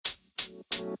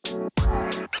You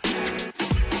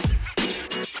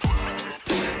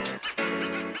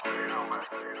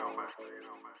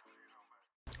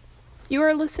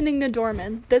are listening to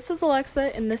Dorman. This is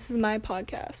Alexa, and this is my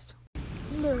podcast.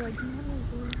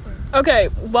 Okay,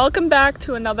 welcome back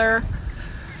to another...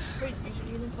 Wait,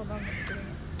 you didn't tell them at the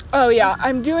beginning. Oh yeah,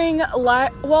 I'm doing,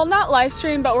 not live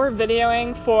stream, but we're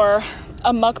videoing for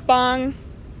a mukbang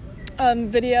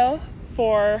video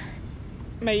for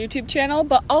my YouTube channel,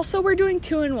 but also we're doing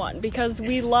 2-in-1 because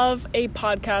we love a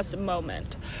podcast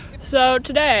moment. So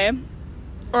today,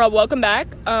 welcome back.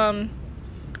 I'm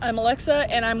Alexa,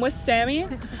 and I'm with Sammy.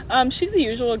 She's the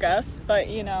usual guest, but,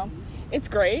 it's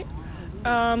great.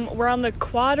 We're on the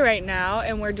quad right now,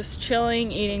 and we're just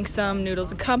chilling, eating some noodles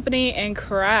and company and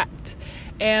cracked.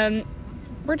 And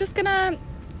we're just gonna,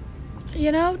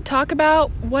 talk about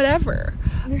whatever,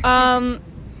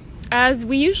 as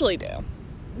we usually do.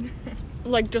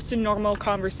 Like, just a normal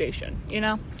conversation,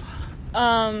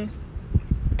 And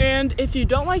if you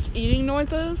don't like eating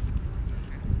noises,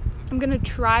 I'm gonna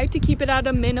try to keep it at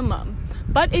a minimum.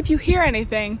 But if you hear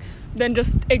anything, then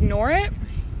just ignore it.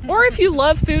 Or if you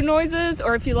love food noises,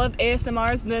 or if you love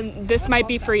ASMRs, then this might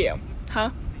be for you. Huh?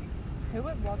 Who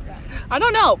would love that? I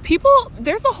don't know.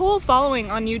 There's a whole following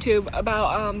on YouTube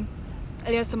about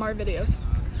ASMR videos.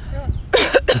 Really?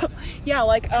 Yeah,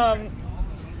 like,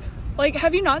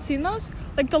 have you not seen those?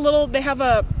 Like they have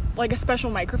a special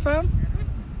microphone.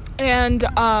 And,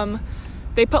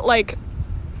 they put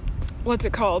what's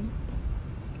it called?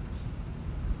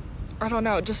 I don't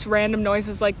know, just random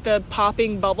noises like the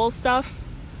popping bubble stuff.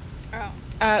 Oh.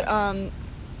 At,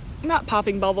 not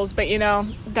popping bubbles, but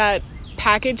that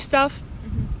package stuff.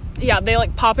 Mm-hmm. Yeah, they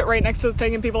pop it right next to the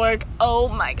thing and people are like, oh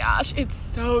my gosh, it's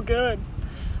so good.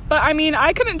 But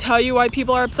I couldn't tell you why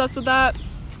people are obsessed with that.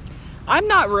 I'm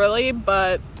not really,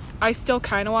 but I still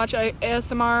kind of watch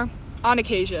ASMR on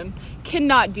occasion.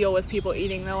 Cannot deal with people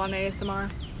eating though on ASMR.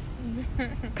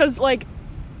 Because,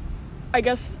 I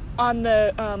guess on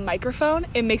the microphone,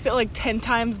 it makes it, 10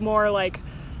 times more,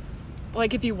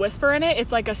 if you whisper in it,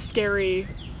 it's like a scary,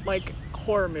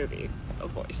 horror movie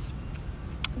voice.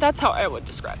 That's how I would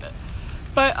describe it.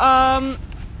 But,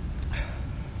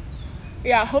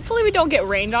 yeah, hopefully we don't get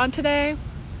rained on today.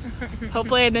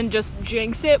 Hopefully I didn't just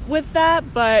jinx it with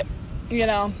that, but,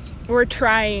 we're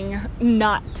trying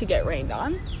not to get rained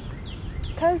on.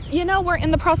 Because, we're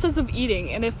in the process of eating,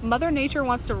 and if Mother Nature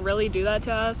wants to really do that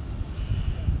to us,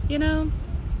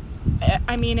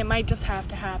 it might just have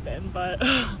to happen, but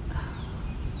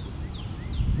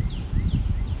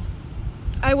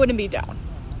I wouldn't be down.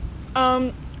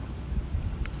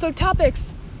 So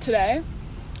topics today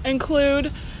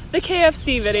include the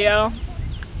KFC video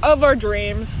of our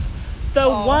dreams, the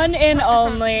one and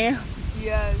only,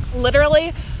 Yes.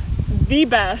 literally the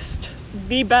best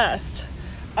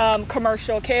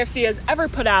commercial KFC has ever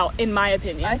put out, in my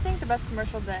opinion. I think the best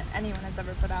commercial that anyone has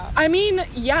ever put out.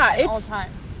 Yeah, it's all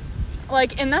time.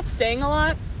 And that's saying a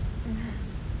lot.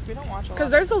 So we don't watch a lot.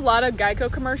 Because there's a lot of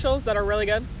Geico commercials that are really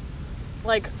good,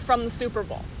 from the Super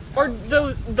Bowl. Or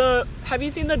the have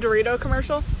you seen the Dorito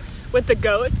commercial with the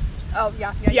goats? Oh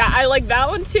yeah. Yeah, I like that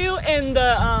one too, and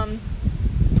the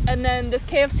and then this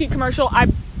KFC commercial I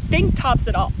think tops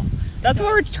it all. That's what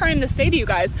we're trying to say to you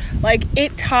guys.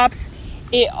 It tops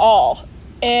it all.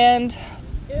 And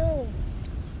Ew.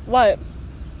 what?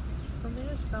 Something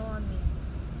just fell on me.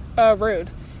 Rude.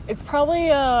 It's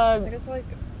probably I think it's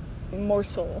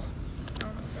morsel. I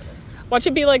don't know what that is. Watch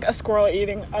it be a squirrel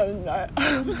eating.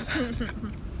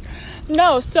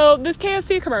 No, so this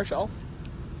KFC commercial.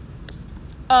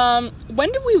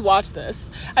 When did we watch this?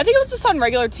 I think it was just on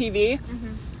regular TV.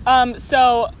 Mm-hmm.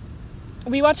 So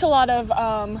we watch a lot of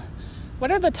what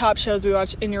are the top shows we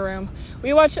watch in your room?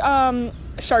 We watch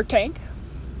Shark Tank.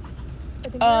 I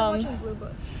think we're watching Blue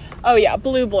Bloods. Oh yeah,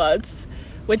 Blue Bloods,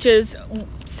 which is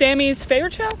Sammy's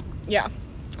favorite show? Yeah,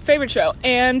 favorite show.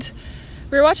 And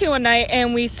we were watching it one night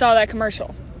and we saw that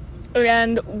commercial.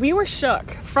 And we were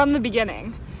shook from the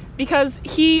beginning because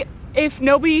if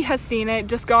nobody has seen it,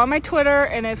 just go on my Twitter,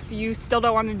 and if you still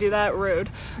don't want to do that, rude.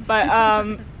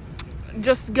 But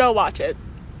just go watch it.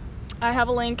 I have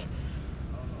a link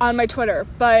on my Twitter,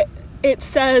 but it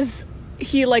says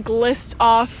he lists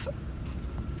off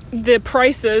the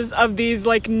prices of these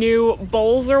new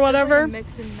bowls or whatever. It's a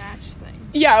mix and match thing.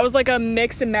 Yeah, it was a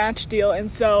mix and match deal, and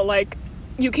so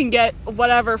you can get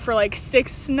whatever for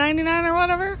 $6.99 or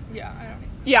whatever.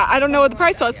 Yeah, I don't know what the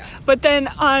price that, was, yeah. but then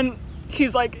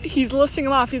he's listing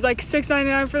them off. He's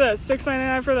 $6.99 for this,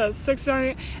 $6.99 for this,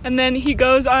 $6.99, and then he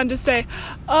goes on to say,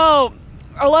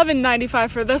 $11.95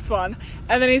 for this one.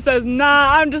 And then he says,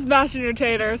 nah, I'm just mashing your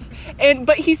taters.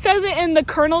 But he says it in the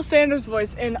Colonel Sanders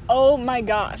voice, and oh my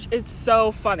gosh, it's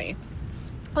so funny.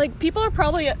 Like, people are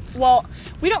probably, well,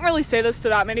 we don't really say this to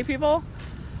that many people,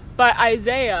 but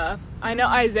Isaiah, I know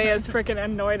Isaiah's freaking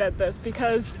annoyed at this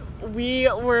because we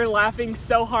were laughing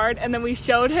so hard, and then we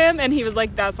showed him, and he was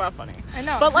like, that's not funny. I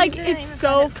know. But, like, it's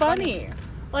so funny.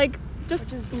 Like,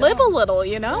 just live a little,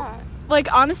 you know? Yeah. Like,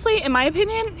 honestly, in my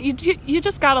opinion, you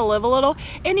just gotta live a little,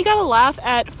 and you gotta laugh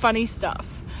at funny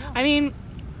stuff. Yeah. I mean,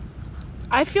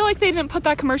 I feel like they didn't put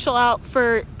that commercial out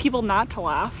for people not to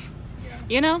laugh. Yeah.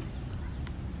 You know?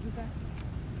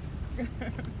 Exactly.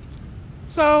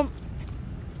 So,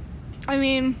 I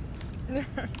mean,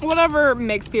 whatever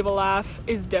makes people laugh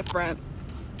is different.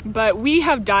 But we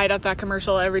have died at that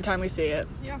commercial every time we see it.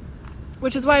 Yeah.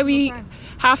 Which is why we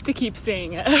have to keep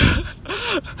seeing it.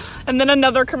 And then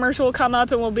another commercial will come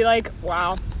up and we'll be like,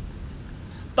 wow.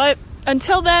 But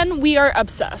until then, we are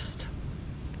obsessed.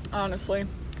 Honestly.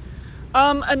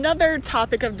 Another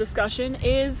topic of discussion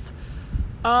is,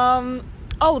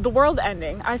 the world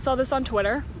ending. I saw this on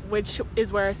Twitter, which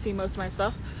is where I see most of my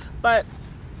stuff. But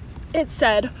it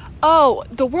said,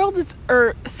 the world is,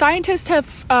 scientists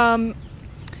have,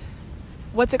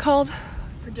 what's it called?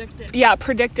 Predicted. Yeah,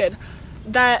 predicted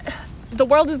that the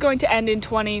world is going to end in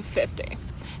 2050.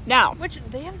 Now, which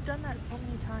they have done that so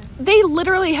many times. They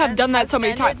literally have done that so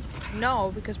many times.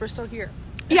 No, because we're still here.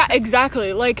 Yeah,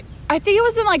 exactly. Like, I think it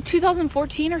was in like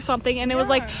 2014 or something, and it was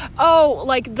like,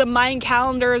 like the Mayan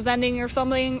calendar is ending or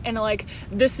something, and like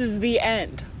this is the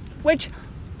end. Which,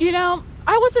 you know,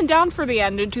 I wasn't down for the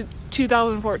end in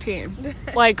 2014.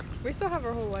 Like, we still have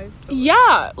our whole lives to live.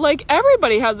 Yeah, like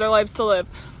everybody has their lives to live.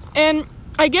 And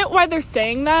I get why they're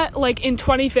saying that, like in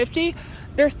 2050,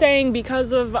 they're saying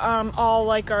because of all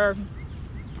like our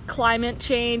climate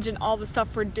change and all the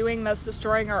stuff we're doing that's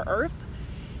destroying our earth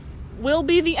will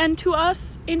be the end to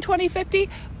us in 2050.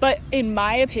 But in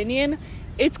my opinion,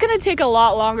 it's going to take a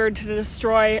lot longer to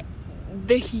destroy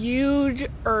the huge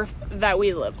earth that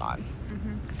we live on.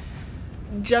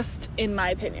 Mm-hmm. Just in my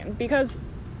opinion, because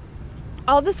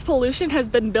all this pollution has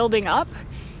been building up.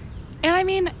 And I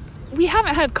mean, we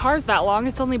haven't had cars that long.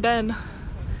 It's only been,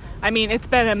 it's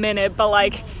been a minute, but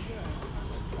like,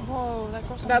 whoa,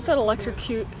 that's an electric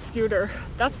scooter.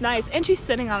 That's nice. And she's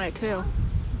sitting on it too.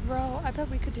 Bro, I bet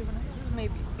we could do one of those,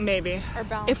 Maybe. Or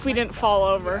balance if we didn't fall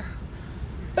over. Yeah.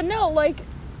 But no, like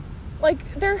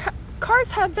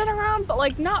cars have been around, but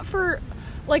like not for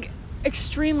like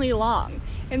extremely long.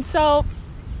 And so,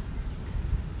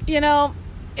 you know,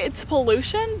 it's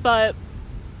pollution, but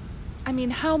I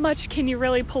mean, how much can you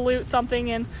really pollute something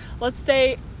in, let's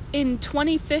say, in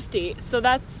 2050? So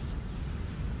it's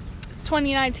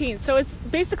 2019. So it's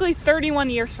basically 31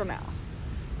 years from now.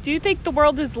 Do you think the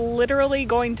world is literally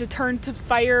going to turn to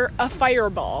a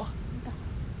fireball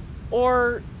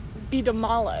or be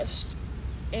demolished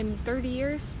in 30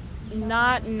 years?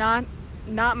 Not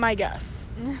my guess.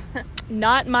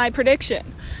 Not my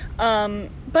prediction.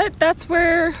 But that's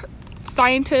where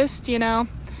scientists, you know,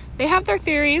 they have their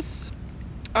theories.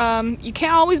 You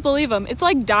can't always believe them. It's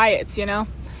like diets, you know.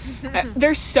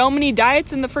 There's so many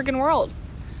diets in the freaking world.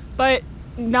 But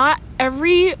not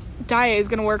every diet is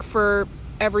going to work for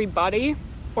everybody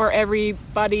or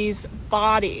everybody's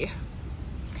body.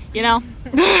 You know?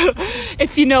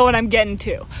 If you know what I'm getting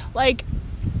to. Like,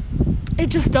 it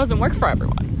just doesn't work for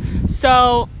everyone.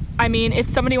 So, I mean, if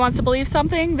somebody wants to believe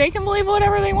something, they can believe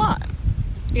whatever they want.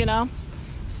 You know?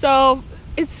 So,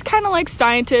 it's kind of like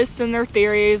scientists and their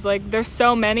theories. Like, there's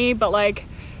so many, but like,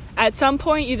 at some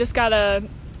point, you just gotta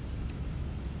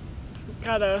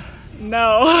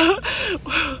know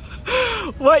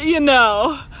what you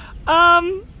know.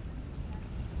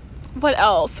 What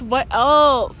else?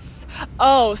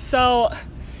 Oh, so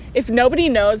if nobody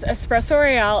knows, Espresso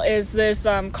Royale is this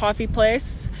coffee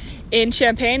place in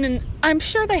Champaign, and I'm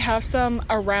sure they have some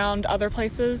around other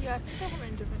places. Yeah, I think they have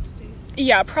in different states.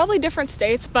 Yeah, probably different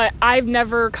states, but I've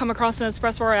never come across an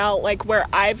Espresso Royale like where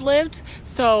I've lived.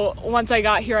 So once I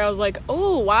got here, I was like,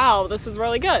 oh wow, this is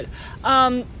really good.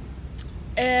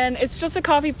 And it's just a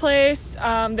coffee place.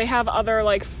 They have other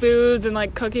like foods and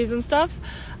like cookies and stuff.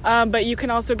 But you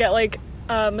can also get like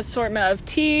assortment of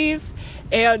teas,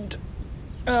 and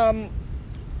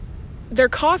their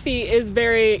coffee is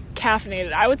very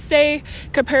caffeinated. I would say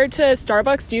compared to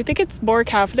Starbucks, do you think it's more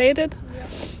caffeinated?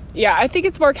 Yeah, I think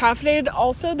it's more caffeinated.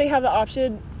 Also, they have the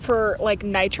option for like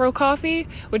nitro coffee,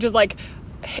 which is like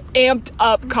amped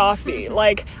up coffee.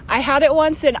 Like, I had it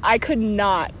once and I could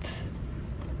not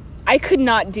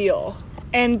deal.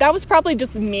 And that was probably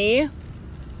just me,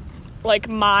 like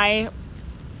my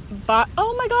But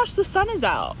oh my gosh, the sun is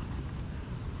out.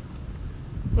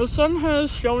 The sun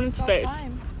has shown its face.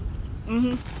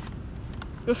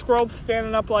 The squirrel's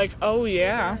standing up like, oh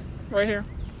yeah, right here.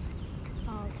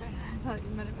 Oh, okay. I thought you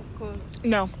meant it was closed.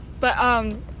 No, but I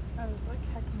was like,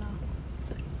 heck no.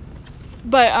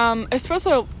 But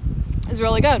espresso is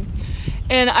really good,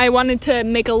 and I wanted to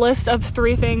make a list of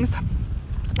 3 things,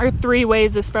 or 3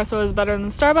 ways espresso is better than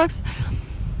Starbucks.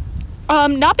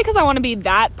 Not because I want to be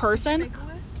that person. Make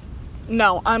a list?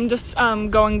 No, I'm just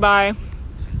going by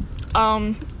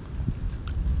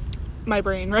my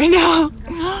brain right now.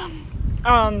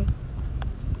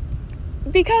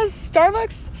 Because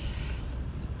Starbucks,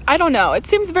 I don't know, it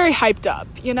seems very hyped up,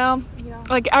 you know? Yeah.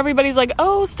 Like everybody's like,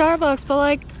 oh, Starbucks, but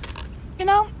like, you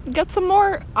know, get some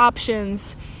more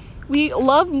options. We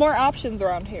love more options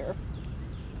around here.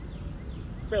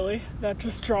 Really? That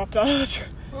just dropped out of the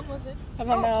What was it? I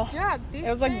don't know. Yeah, these It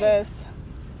was like this.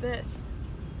 This.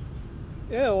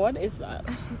 Ew, what is that?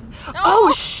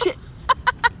 Oh, shit.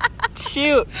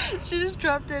 Shoot. She just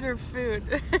dropped in her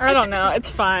food. I don't know. It's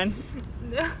fine.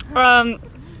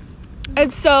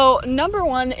 And so, number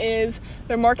 1 is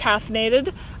they're more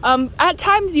caffeinated. At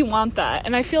times you want that.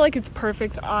 And I feel like it's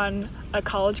perfect on a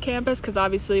college campus because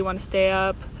obviously you want to stay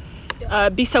up,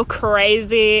 be so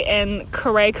crazy and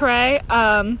cray-cray.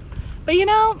 But, you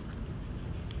know,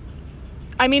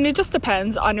 I mean, it just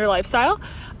depends on your lifestyle.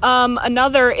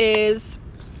 Another is...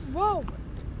 Whoa.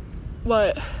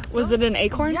 What? Was it an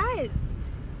acorn? Yes.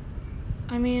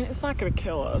 I mean, it's not going to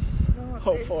kill us. No,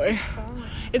 hopefully. It's falling.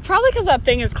 It's probably because that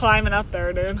thing is climbing up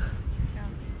there, dude. Yeah.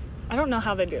 I don't know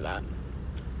how they do that.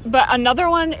 But another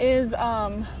one is,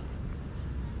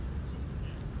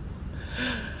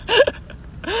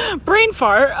 brain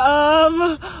fart.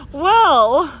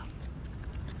 Well,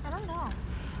 I don't know.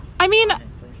 I mean,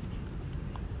 Honestly.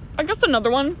 I guess another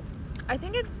one. I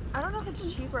think I don't know if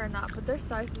it's cheaper or not, but their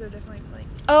sizes are definitely like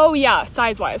Oh, yeah,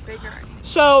 size-wise. bigger. I think.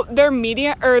 So their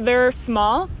medium, or their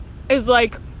small is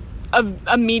like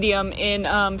a medium in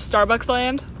Starbucks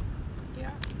land.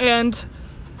 Yeah. And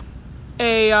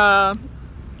a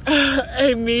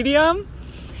medium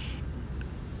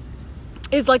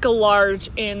is like a large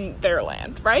in their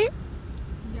land, right?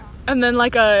 Yeah. And then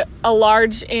like a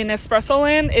large in espresso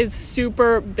land is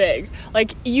super big.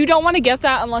 Like you don't want to get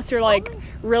that unless you're like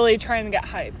really trying to get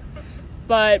hype.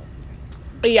 But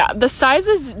yeah, the size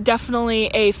is definitely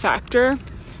a factor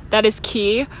that is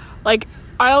key. Like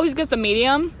I always get the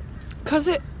medium because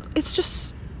it's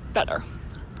just better.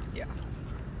 Yeah.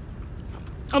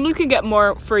 And you can get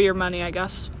more for your money, I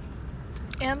guess.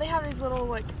 And they have these little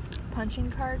like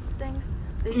punching card things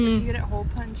that if you get it hole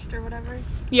punched or whatever.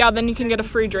 Yeah, then you can get a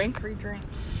free drink. Free drink.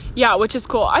 Yeah, which is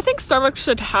cool. I think Starbucks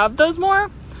should have those more,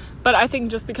 but I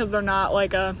think just because they're not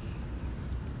like I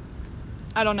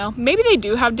don't know. Maybe they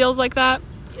do have deals like that.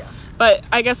 Yeah. But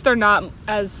I guess they're not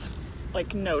as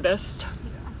like noticed.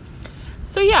 Yeah.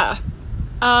 So yeah.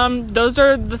 Those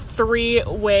are the three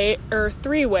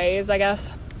ways, I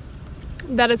guess,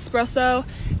 that espresso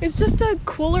is just a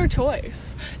cooler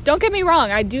choice. Don't get me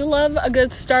wrong, I do love a good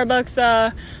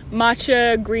Starbucks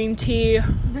matcha green tea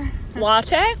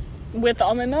latte with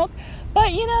almond milk,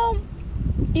 but you know,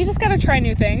 you just gotta try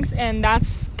new things, and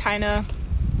that's kind of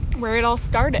where it all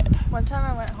started. One time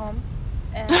I went home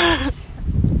and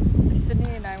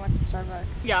Sydney and I went to Starbucks.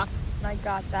 Yeah. And I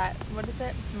got that, what is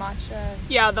it? Matcha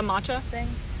Yeah, the matcha. thing.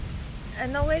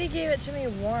 And the lady gave it to me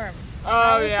warm. Oh,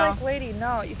 I was yeah. like, lady,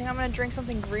 no. You think I'm going to drink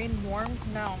something green warm?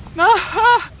 No.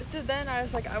 So then I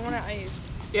was like, I want an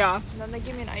ice. Yeah. And then they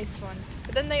gave me an iced one.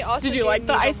 But then they also Did you gave like me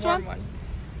the iced warm one?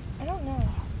 I don't know.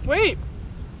 Wait,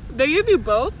 they gave you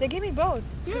both? They gave me both.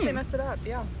 Because they Hmm. messed it up,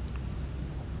 yeah.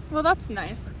 Well, that's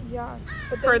nice. Yeah.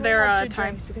 But For then we their, had two time.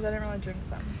 drinks because I didn't really drink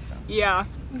them, so. Yeah.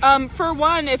 For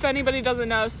one, if anybody doesn't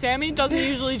know, Sammy doesn't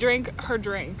usually drink her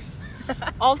drinks.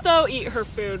 Also, eat her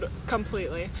food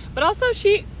completely. But also,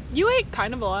 you ate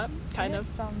kind of a lot. Kind I of.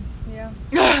 had some,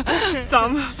 yeah.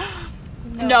 Some.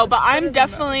 No, but it's better I'm than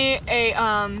definitely most.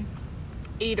 a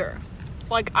eater.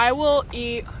 Like, I will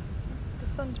eat The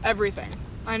sun's everything.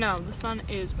 I know, the sun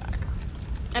is back.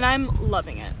 And I'm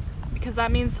loving it. Because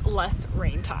that means less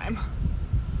rain time.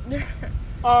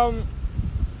 Dang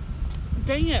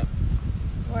it.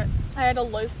 What? I had a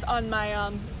list on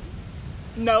my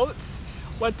notes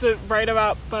what to write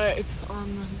about, but it's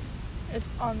on It's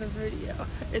on the video.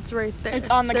 It's right there. it's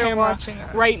on the They're camera watching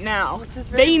us, right now. Which is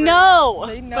very They rude. know,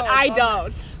 They know but it's I on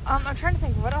don't. I'm trying to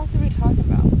think. What else did we talk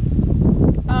about?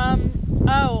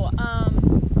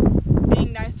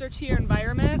 Being nicer to your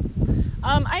environment.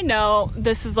 I know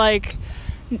this is like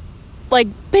like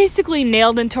basically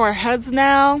nailed into our heads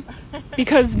now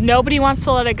because nobody wants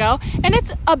to let it go, and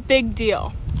it's a big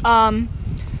deal.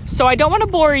 So I don't want to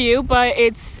bore you, but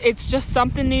it's just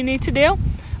something you need to do.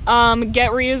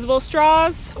 Get reusable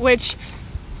straws, which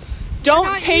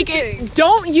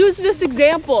don't use this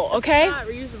example, okay? It's not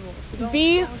reusable. So don't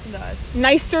listen to us.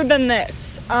 Nicer than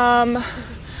this.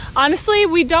 Honestly,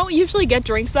 we don't usually get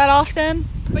drinks that often.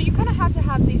 But you kind of have to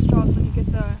have these straws when you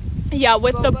get the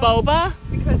with boba, the boba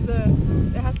because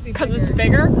it has to be because it's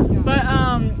bigger. Yeah. But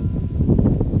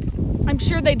I'm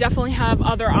sure they definitely have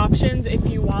other options if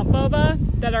you want boba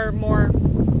that are more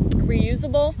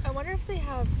reusable. I wonder if they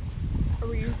have a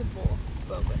reusable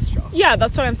boba straw. Yeah,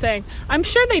 that's what I'm saying. I'm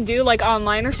sure they do, like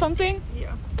online or something.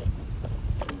 Yeah.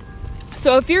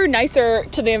 So if you're nicer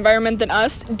to the environment than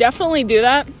us, definitely do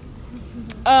that.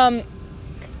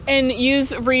 And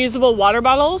use reusable water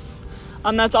bottles.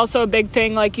 That's also a big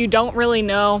thing. Like, you don't really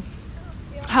know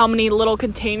how many little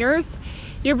containers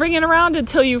you're bringing around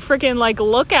until you freaking like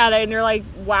look at it and you're like,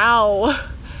 wow.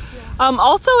 Yeah.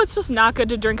 Also, it's just not good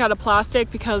to drink out of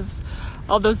plastic because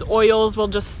all those oils will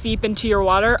just seep into your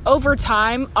water over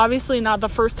time. Obviously not the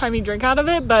first time you drink out of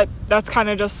it, but that's kind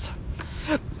of just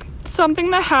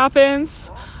something that happens.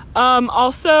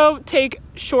 Also take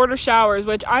shorter showers,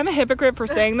 which I'm a hypocrite for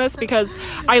saying this because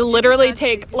I literally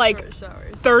take like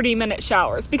 30-minute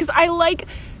showers because I like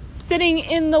sitting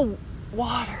in the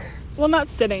water. Well, not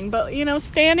sitting, but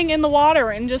standing in the water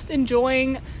and just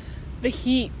enjoying the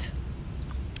heat.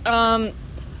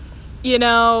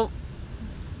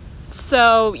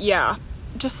 So yeah,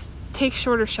 just take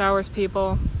shorter showers,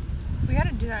 people. We had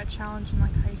to do that challenge in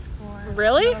like high school or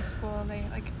really? Middle school.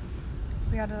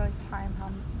 We had to like time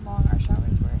how long our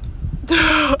showers were.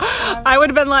 I would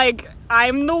have been like,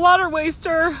 I'm the water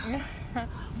waster.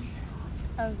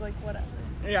 I was like, whatever.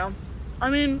 Yeah. I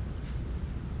mean,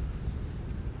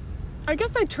 I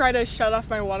guess I try to shut off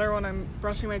my water when I'm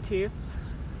brushing my teeth.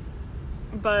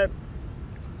 But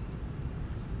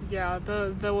yeah,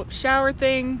 the shower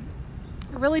thing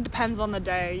really depends on the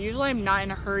day. Usually I'm not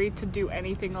in a hurry to do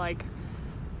anything like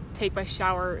take my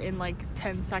shower in like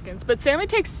 10 seconds. But Sammy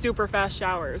takes super fast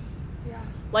showers. Yeah.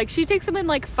 Like, she takes them in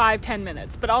like 5-10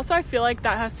 minutes. But also I feel like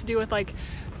that has to do with like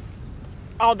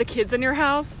all the kids in your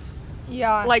house.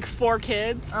 Yeah. Like 4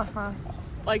 kids. Uh-huh.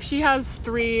 Like, she has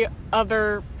 3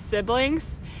 other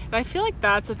siblings. And I feel like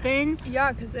that's a thing.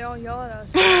 Yeah, because they all yell at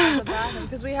us in the bathroom.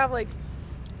 Because we have like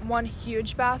one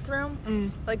huge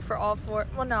bathroom. Like for all 4.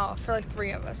 Well, no, for like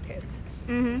 3 of us kids.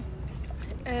 Mm-hmm.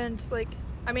 And like,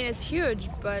 I mean, it's huge,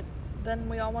 but then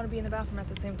we all want to be in the bathroom at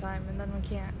the same time, and then we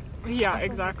can't. Yeah, also,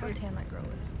 exactly. look how tan that girl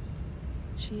is.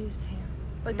 She's tan.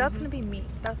 Like, that's going to be me.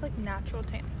 That's like natural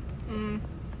tan.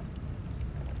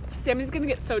 Sammy's gonna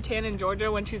get so tan in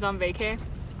Georgia when she's on vacay.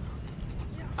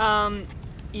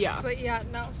 Yeah. But yeah,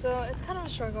 no, so it's kind of a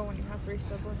struggle when you have 3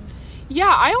 siblings. Yeah,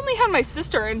 I only had my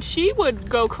sister, and she would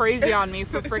go crazy on me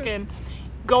for freaking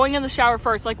going in the shower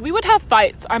first. Like, we would have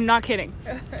fights, I'm not kidding,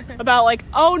 about like,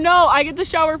 oh no, I get the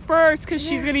shower first because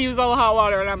she's gonna use all the hot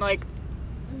water. And I'm like,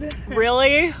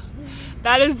 really?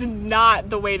 That is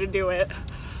not the way to do it.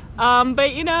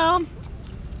 But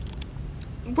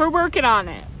we're working on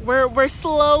it. We're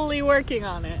slowly working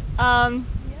on it.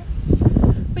 Yes.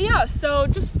 But yeah, so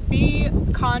just be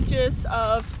conscious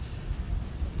of,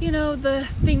 the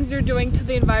things you're doing to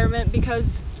the environment,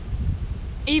 because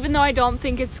even though I don't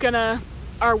think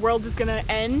our world is gonna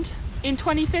end in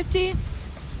 2050,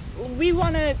 we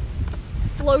want to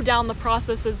slow down the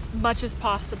process as much as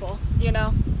possible,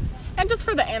 and just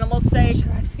for the animals' sake. Should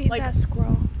I feed that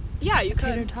squirrel? Yeah, you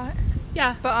tater could. tot?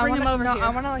 Yeah, but bring him over here. I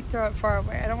want to throw it far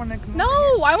away. I don't want to come over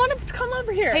here. No, I want to come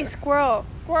over here. Hey, squirrel.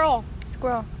 Squirrel.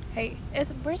 Hey,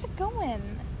 where's it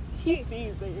going? He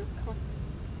sees that you're coming.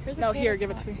 Here's a No, tater here,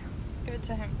 give it tot. to me. Give it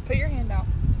to him. Put your hand out.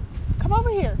 Come over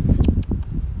here.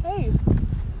 Hey,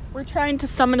 we're trying to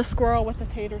summon a squirrel with a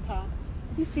tater tot.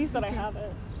 He sees that I have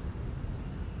it.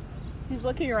 He's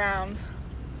looking around.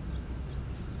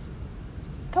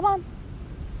 Come on.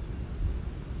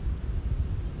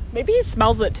 Maybe he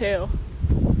smells it too.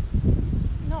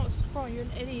 No, squirrel, you're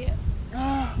an idiot.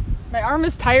 My arm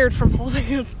is tired from holding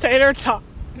his tater tot.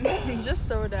 Just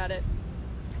throw it at it.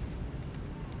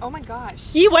 Oh my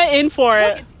gosh. He went in for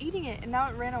it. Look, it's eating it, and now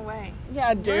it ran away.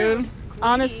 Yeah, dude.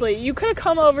 Honestly, you could have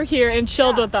come over here and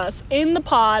chilled with us in the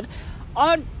pod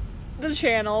on the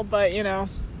channel, but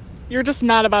you're just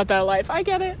not about that life. I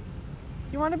get it.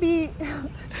 You want to be...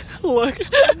 Look.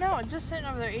 No, just sitting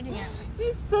over there eating it.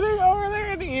 He's sitting over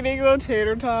there and eating the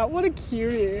tater tot. What a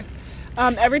cutie.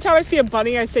 Every time I see a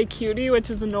bunny, I say cutie, which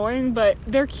is annoying, but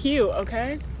they're cute,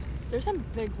 okay? There's some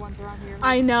big ones around here.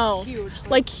 I know. Huge.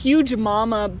 Like huge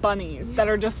mama bunnies that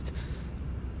are just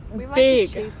we like big.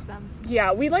 to chase them.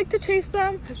 Yeah, we like to chase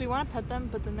them. Because we want to pet them,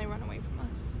 but then they run away from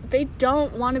us. They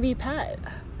don't want to be pet.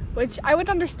 Which I would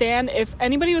understand. If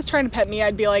anybody was trying to pet me,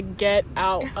 I'd be like, get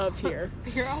out of here.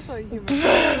 You're also a human.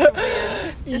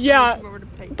 It's weird. Yeah. Over to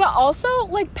pet you. But also,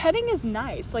 like, petting is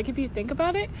nice. Like, if you think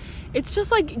about it, it's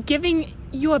just like giving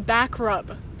you a back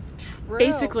rub. True.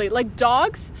 Basically. Like,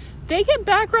 dogs, they get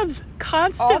back rubs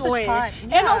constantly. All the time.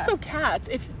 And Yeah. also cats,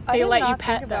 if I they did let not you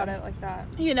pet think them. about it like that.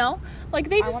 You know? Like,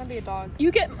 they I want just... to be a dog.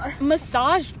 You get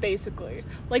massaged, basically.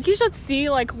 Like, you should see,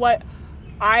 like, what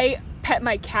I pet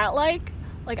my cat like.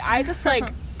 Like, I just,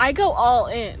 like, I go all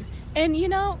in. And, you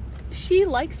know, she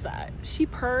likes that. She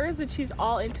purrs and she's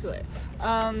all into it.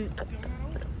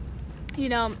 You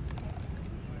know,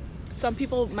 some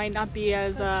people might not be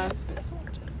as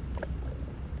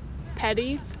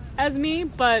petty as me,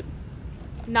 but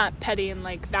not petty in,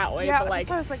 like, that way. Yeah, but, like, that's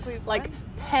why I was like, wait, like, what?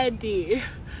 petty.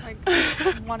 Like,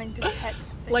 wanting to pet things.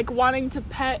 Like, wanting to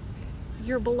pet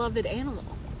your beloved animal.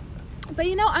 But,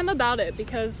 you know, I'm about it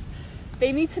because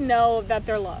they need to know that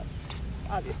they're loved,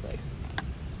 obviously.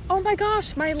 Oh my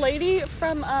gosh, my lady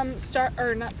from not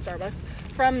Starbucks,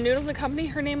 from Noodles and Company,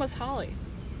 her name was Holly.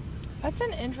 That's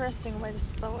an interesting way to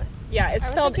spell it. Yeah, it's I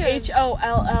would spelled think it would-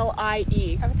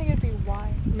 Hollie, I would think it'd be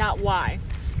Y. not Y.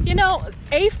 You know,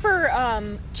 A for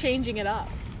changing it up.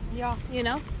 Yeah. You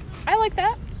know, I like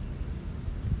that.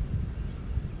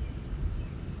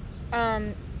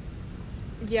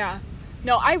 Yeah.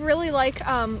 No, I really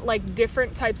like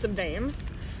different types of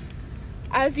names.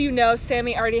 As you know,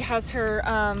 Sammy already has her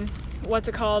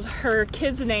her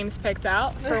kids' names picked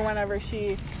out for whenever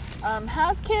she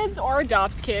has kids or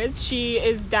adopts kids. She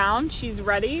is down. She's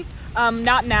ready.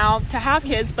 Not now to have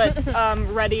kids, but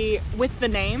ready with the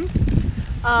names.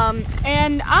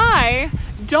 And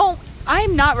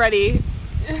I'm not ready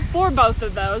for both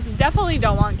of those. Definitely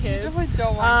don't want kids. Definitely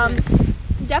don't want kids.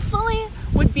 Definitely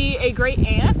would be a great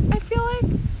aunt, I feel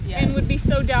like. Yes. And would be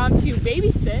so down to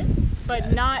babysit, but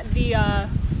Yes. not the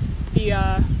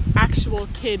actual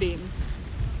kidding.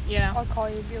 You know? I'll call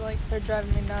you, be like, they're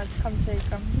driving me nuts, come take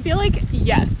them. Be like,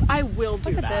 yes, I will do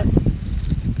Look that. at this.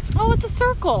 Oh, it's a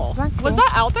circle. Isn't that cool? Was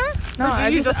that out there? No, Or did I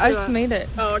you just do that? made it.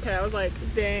 Oh, okay. I was like,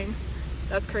 dang,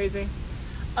 that's crazy.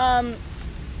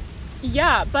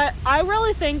 Yeah, but I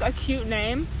really think a cute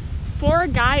name for a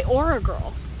guy or a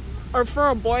girl, or for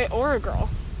a boy or a girl,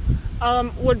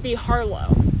 would be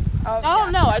Harlow. Oh, I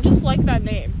don't know. I just like that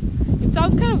name. It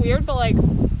sounds kind of weird, but like,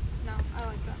 No, I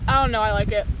like that. I don't know. I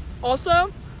like it.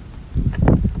 Also,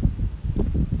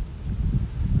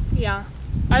 yeah,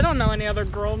 I don't know any other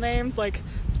girl names, like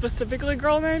specifically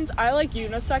girl names. I like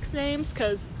unisex names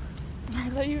because. I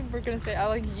thought you were going to say, I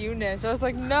like Eunice. I was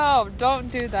like, no,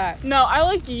 don't do that. No, I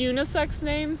like unisex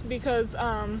names because,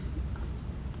 I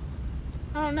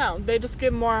don't know, they just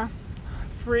give more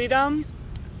freedom.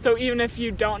 So even if you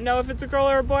don't know if it's a girl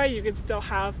or a boy, you could still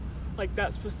have, like,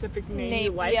 that specific name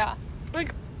you like. Yeah.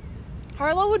 Like,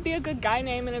 Harlow would be a good guy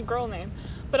name and a girl name.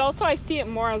 But also I see it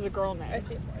more as a girl name. I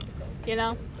see it more as a girl. You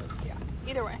know? Yeah.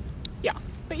 Either way. Yeah.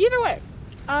 But either way.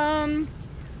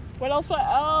 What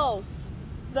else?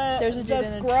 There's a dude the in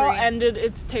a squirrel tree. ended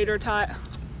its tater tot.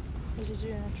 There's a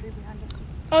dude in a tree behind us.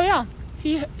 Oh yeah,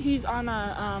 he's on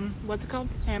a what's it called?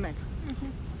 Hammock. Mm-hmm.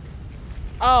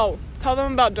 Oh, tell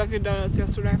them about Dunkin' Donuts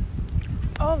yesterday.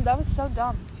 Oh, that was so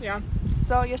dumb. Yeah.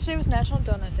 So yesterday was National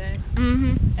Donut Day,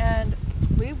 Mm-hmm. and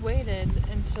we waited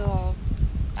until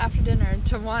after dinner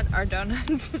to want our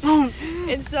donuts.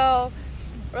 And so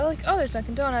we're like, oh, there's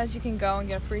Dunkin' Donuts. You can go and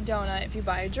get a free donut if you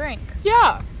buy a drink.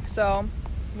 Yeah. So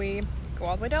we go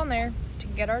all the way down there to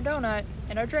get our donut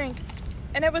and our drink,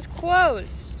 and it was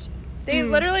closed. They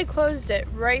literally closed it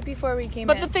right before we came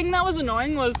But in. the thing that was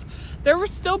annoying was there were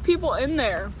still people in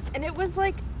there. And it was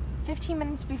like 15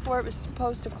 minutes before it was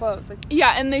supposed to close. Like,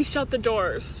 Yeah, and they shut the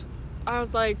doors. I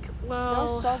was like, that well...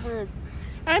 was so weird.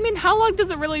 I mean, how long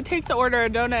does it really take to order a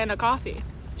donut and a coffee?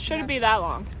 Shouldn't Yeah. be that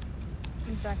long.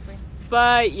 Exactly.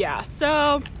 But yeah,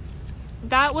 so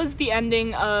that was the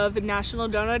ending of National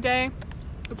Donut Day.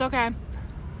 It's okay.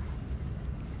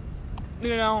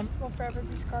 You know, We'll forever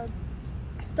be scarred.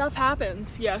 stuff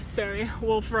happens. Yes, Sammy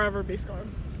will forever be scarred.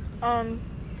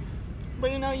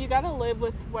 But you know, you gotta live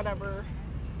with whatever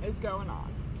is going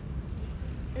on.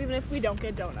 Even if we don't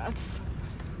get donuts.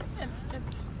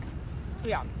 It's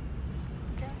Yeah.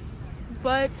 I guess.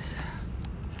 But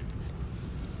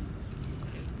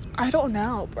I don't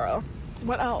know, bro.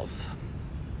 What else?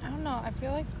 I don't know. I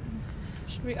feel like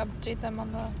should we update them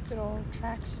on the good old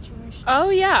track situation? Oh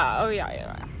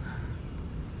yeah.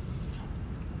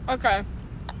 Okay.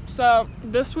 So So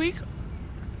this week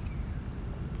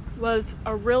was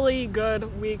a really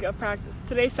good week of practice.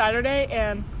 Today's Saturday,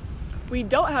 and we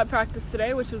don't have practice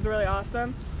today, which was really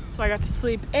awesome. So I got to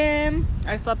sleep in.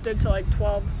 I slept until like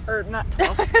 12, or not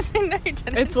 12. No, you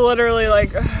didn't. It's literally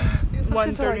like You slept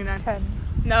until 1:39. like 10.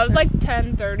 No, it was like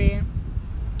 10:30.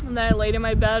 And then I laid in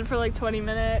my bed for like 20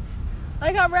 minutes.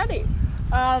 I got ready.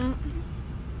 And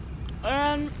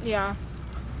yeah.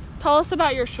 Tell us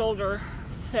about your shoulder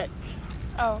fit.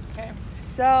 Oh, okay.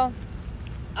 So,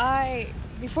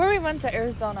 before we went to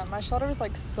Arizona, my shoulder was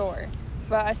like sore.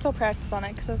 But I still practiced on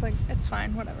it because I was like, it's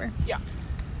fine, whatever. Yeah.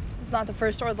 It's not the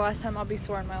first or the last time I'll be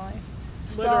sore in my life.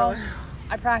 Literally. So,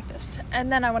 I practiced.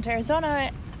 And then I went to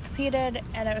Arizona, competed,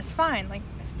 and it was fine. Like,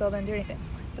 I still didn't do anything.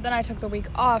 But then I took the week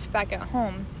off back at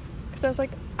home. Because I was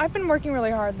like, I've been working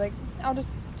really hard. Like, I'll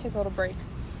just take a little break.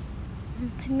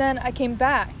 And then I came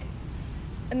back.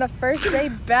 And the first day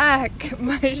back,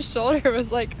 my shoulder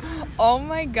was like, oh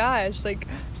my gosh. Like,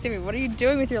 Sammy, what are you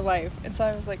doing with your life? And so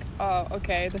I was like, oh,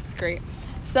 okay, this is great.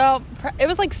 So it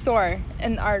was like sore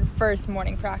in our first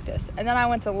morning practice. And then I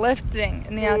went to lifting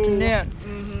in the afternoon.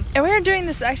 Mm-hmm. And we were doing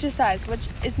this exercise, which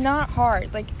is not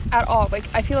hard, like, at all. Like,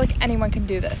 I feel like anyone can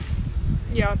do this.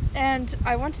 Yeah. And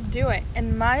I went to do it.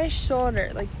 And my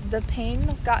shoulder, like, the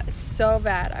pain got so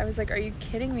bad. I was like, are you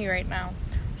kidding me right now?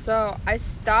 So I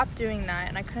stopped doing that,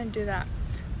 and I couldn't do that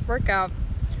workout.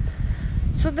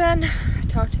 So then I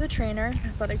talked to the trainer,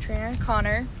 athletic trainer,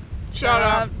 Connor. Shout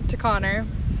out to Connor.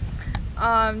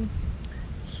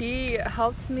 He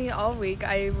helped me all week.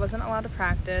 I wasn't allowed to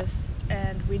practice,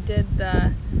 and we did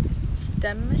the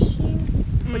stem machine,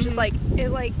 which is like, is it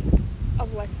like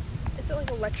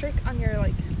electric on your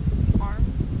like arm?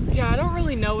 Yeah, I don't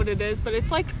really know what it is, but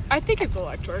it's like, I think it's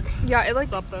electric. Yeah, it like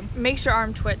something makes your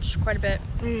arm twitch quite a bit.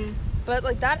 Mm. But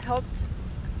like that helped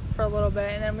for a little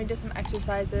bit, and then we did some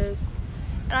exercises.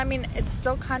 And I mean, it's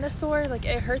still kind of sore. Like,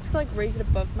 it hurts to like raise it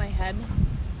above my head,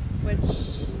 which,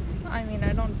 I mean,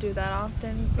 I don't do that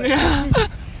often. But Yeah.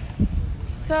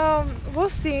 So we'll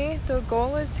see. The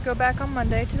goal is to go back on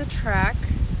Monday to the track.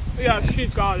 Yeah,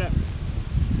 she's got it.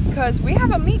 Because we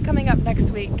have a meet coming up next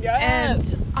week.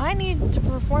 Yes. And I need to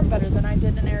perform better than I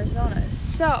did in Arizona.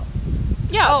 So,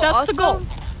 Yeah, that's also, the goal.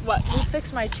 What? we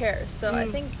fixed my chair. So I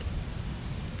think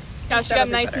Yeah, she that'll got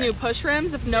be nice better. new push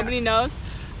rims, if nobody knows.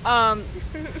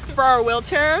 For our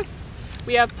wheelchairs,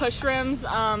 we have push rims.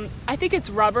 I think it's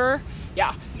rubber.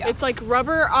 Yeah. It's like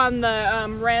rubber on the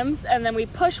rims, and then we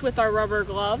push with our rubber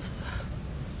gloves.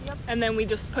 Yep. And then we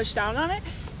just push down on it.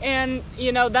 And,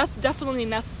 you know, that's definitely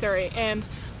necessary. And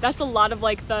that's a lot of,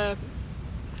 like, the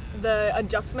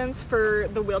adjustments for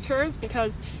the wheelchairs,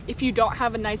 because if you don't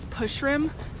have a nice push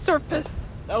rim surface...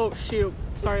 Oh, shoot.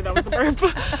 Sorry, that was a burp.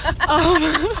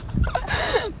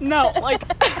 No, like...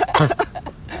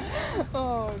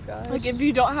 oh gosh. Like, if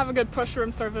you don't have a good push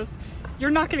rim surface, you're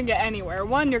not going to get anywhere.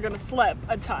 One, you're going to slip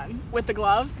a ton with the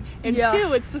gloves. And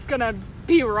two, it's just going to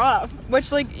be rough.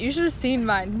 Which, like, you should have seen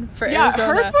mine for Yeah,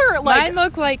 Arizona. hers were, like, mine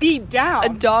looked like beat down. a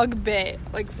dog bit.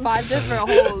 Like, 5 different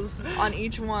holes on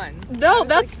each one. No,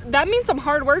 that means some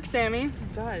hard work, Sammy.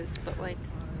 It does, but, like,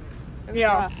 it was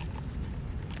Yeah. rough.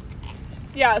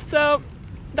 Yeah, so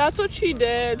that's what she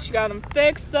did. She got them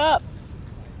fixed up.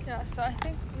 Yeah, so I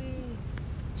think we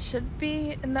should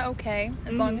be in the okay,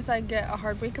 as long as I get a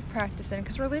hard week of practice in,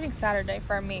 because we're leaving Saturday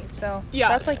for our meet, so Yeah.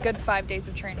 that's like good 5 days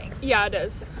of training. Yeah, it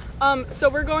is. So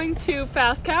we're going to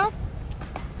Fast Cow,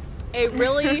 a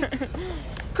really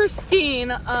pristine,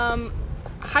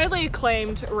 highly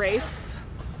acclaimed race.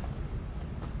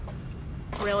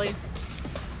 Really?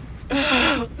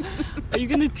 Are you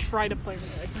gonna try to play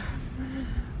with this?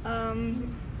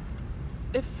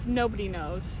 If nobody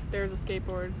knows, there's a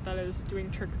skateboard that is doing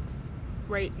tricks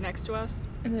right next to us.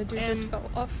 And the dude just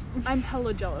fell off. I'm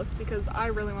hella jealous because I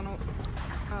really want to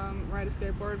ride a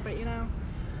skateboard, but you know,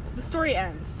 the story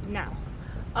ends now.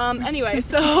 Anyway,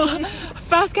 so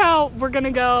Fast Cow, we're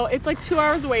gonna go. It's like 2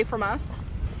 hours away from us,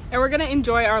 and we're gonna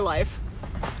enjoy our life.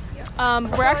 Yes.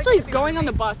 We're actually going on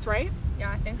the bus, right?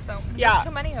 Yeah, I think so. Yeah. There's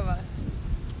too many of us.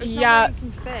 There's Yeah. nobody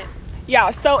who can fit.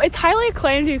 Yeah, so it's highly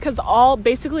acclaimed because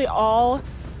basically all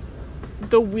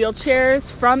the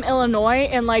wheelchairs from Illinois,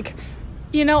 and like,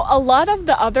 you know, a lot of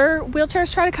the other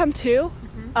wheelchairs try to come too.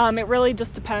 It really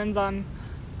just depends on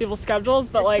people's schedules,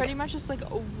 but it's like pretty much just like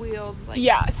a wheeled, like,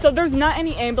 yeah, so there's not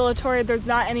any ambulatory, there's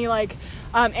not any like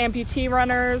amputee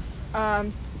runners,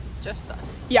 just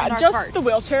us. yeah, in our just carts. the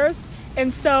wheelchairs.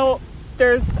 And so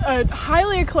there's a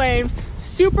highly acclaimed,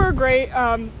 super great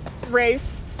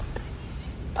race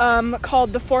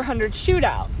called the 400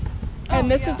 Shootout.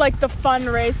 And this is like the fun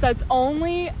race that's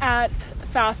only at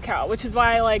Fast Cow, which is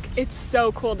why like it's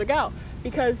so cool to go.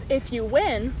 because if you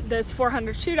win this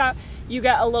 400 shootout, you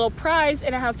get a little prize,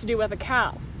 and it has to do with a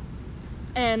cow.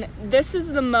 And this is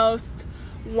the most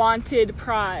wanted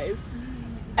prize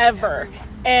ever.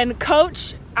 And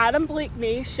Coach Adam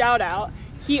Bleakney, shout out,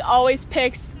 he always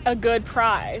picks a good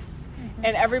prize,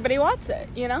 and everybody wants it,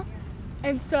 you know?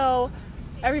 And so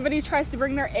everybody tries to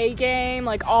bring their A game,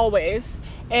 like always,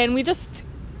 and we just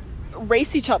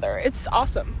race each other. It's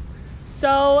awesome.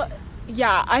 So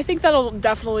yeah, I think that'll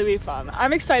definitely be fun.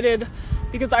 I'm excited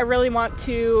because I really want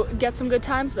to get some good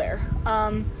times there.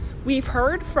 We've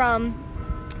heard from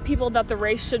people that the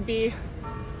race should be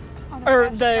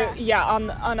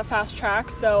on a fast track,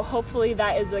 so hopefully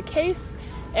that is the case,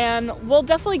 and we'll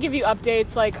definitely give you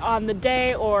updates like on the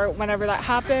day or whenever that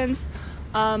happens.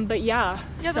 But yeah,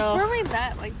 that's where we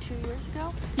met like 2 years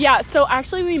ago. Yeah, so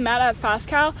actually we met at Fast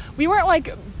Cow. We weren't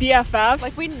like BFFs,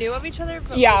 like we knew of each other,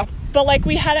 but but like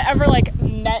we hadn't ever like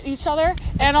met each other,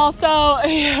 and also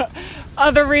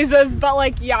other reasons, but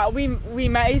like we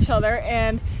met each other,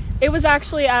 and it was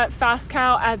actually at Fast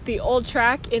Cow at the old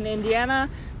track in Indiana.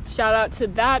 Shout out to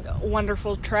that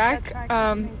wonderful track. That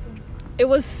track is amazing. It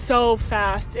was so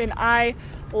fast, and I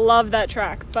love that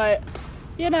track, but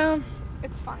you know,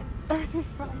 it's fine.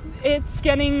 It's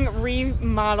getting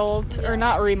remodeled, or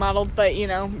not remodeled, but you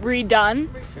know, redone,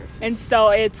 and so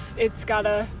it's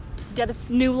gotta get its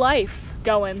new life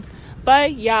going.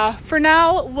 But yeah, for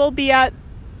now we'll be at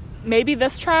maybe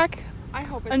this track. I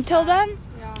hope it's until fast. then,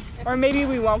 yeah, or maybe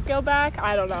we won't go back.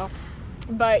 I don't know,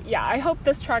 but yeah, I hope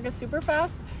this track is super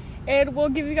fast, and we'll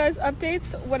give you guys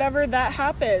updates whenever that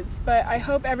happens. But I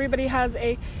hope everybody has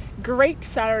a great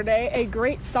Saturday, a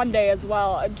great Sunday as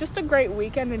well, just a great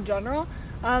weekend in general,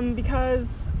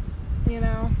 because you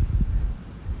know,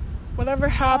 whatever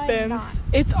happens,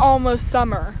 it's almost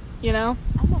summer, you know.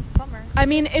 Almost summer. I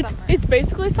mean, it's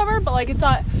basically summer, but like it's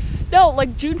not. No,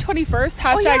 like June 21st,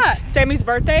 hashtag Sammy's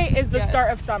birthday is the start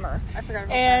of summer. I forgot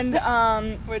about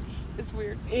that. Which is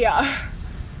weird. Yeah.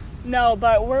 No,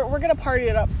 but we're gonna party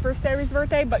it up for Sammy's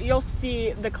birthday, but you'll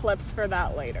see the clips for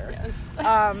that later. Yes.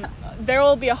 There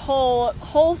will be a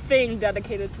whole thing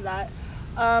dedicated to that.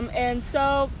 And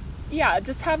so yeah,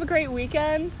 just have a great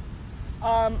weekend.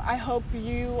 I hope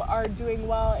you are doing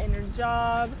well in your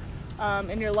job,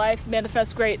 in your life.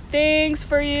 Manifest great things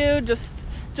for you.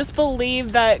 Just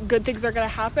believe that good things are gonna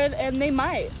happen, and they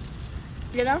might.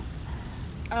 You know.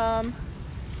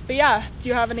 But yeah, do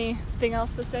you have anything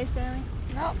else to say, Sammy?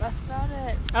 No, that's about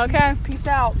it. Okay. Peace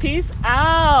out. Peace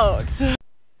out.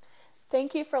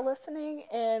 Thank you for listening,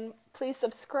 and please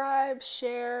subscribe,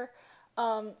 share.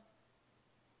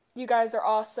 You guys are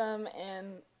awesome,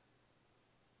 and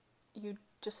you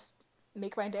just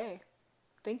make my day.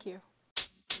 Thank you.